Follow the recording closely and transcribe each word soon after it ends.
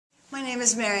name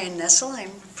is Marion Nestle.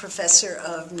 I'm professor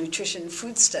of nutrition,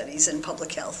 food studies, and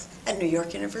public health at New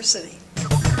York University.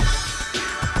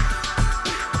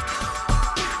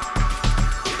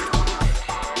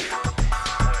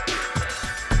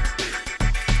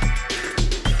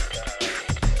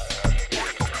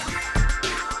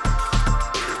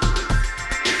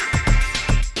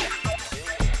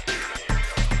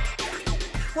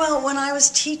 Well, when I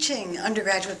was teaching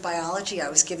undergraduate biology, I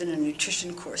was given a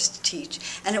nutrition course to teach,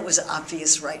 and it was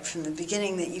obvious right from the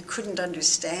beginning that you couldn't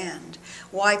understand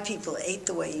why people ate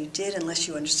the way you did unless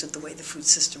you understood the way the food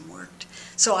system worked.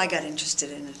 So I got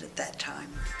interested in it at that time.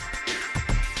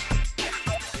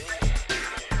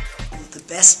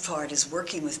 The best part is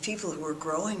working with people who are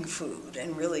growing food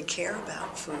and really care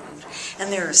about food.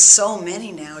 And there are so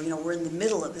many now. You know, we're in the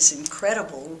middle of this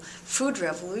incredible food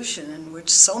revolution in which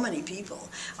so many people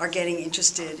are getting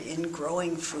interested in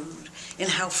growing food, in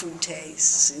how food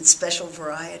tastes, in special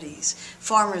varieties,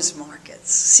 farmers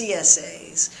markets,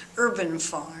 CSAs, urban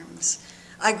farms.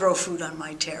 I grow food on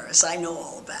my terrace. I know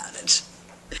all about it.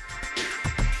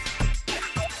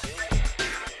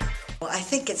 I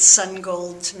think it's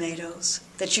sun-gold tomatoes,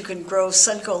 that you can grow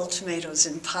sun-gold tomatoes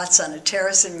in pots on a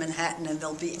terrace in Manhattan and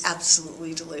they'll be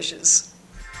absolutely delicious.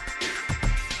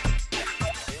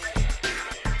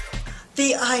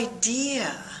 The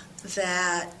idea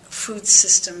that food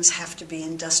systems have to be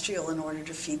industrial in order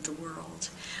to feed the world.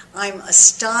 I'm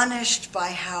astonished by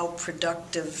how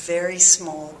productive very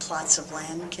small plots of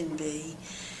land can be.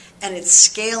 And it's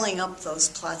scaling up those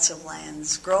plots of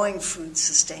lands, growing food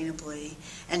sustainably,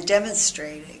 and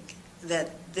demonstrating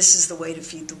that this is the way to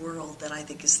feed the world that I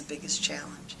think is the biggest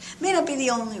challenge. It may not be the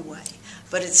only way,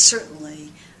 but it's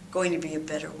certainly going to be a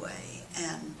better way.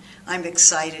 And I'm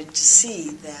excited to see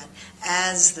that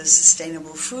as the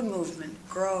sustainable food movement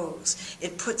grows,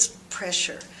 it puts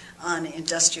pressure on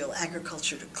industrial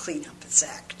agriculture to clean up its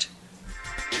act.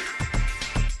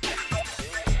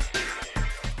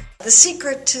 The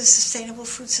secret to sustainable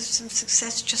food system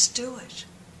success, just do it.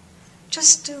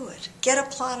 Just do it. Get a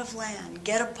plot of land,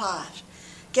 get a pot,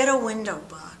 get a window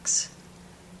box.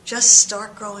 Just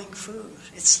start growing food.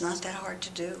 It's not that hard to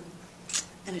do,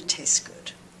 and it tastes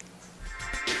good.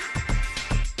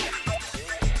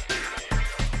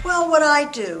 Well, what I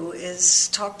do is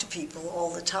talk to people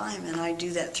all the time, and I do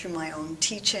that through my own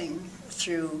teaching,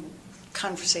 through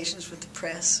conversations with the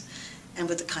press, and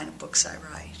with the kind of books I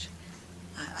write.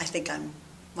 I think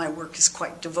my work is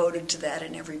quite devoted to that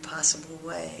in every possible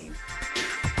way.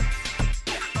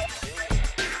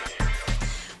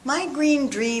 My green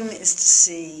dream is to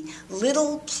see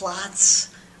little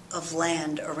plots of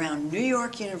land around New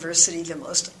York University, the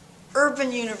most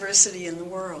urban university in the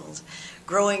world,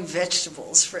 growing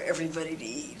vegetables for everybody to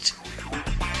eat.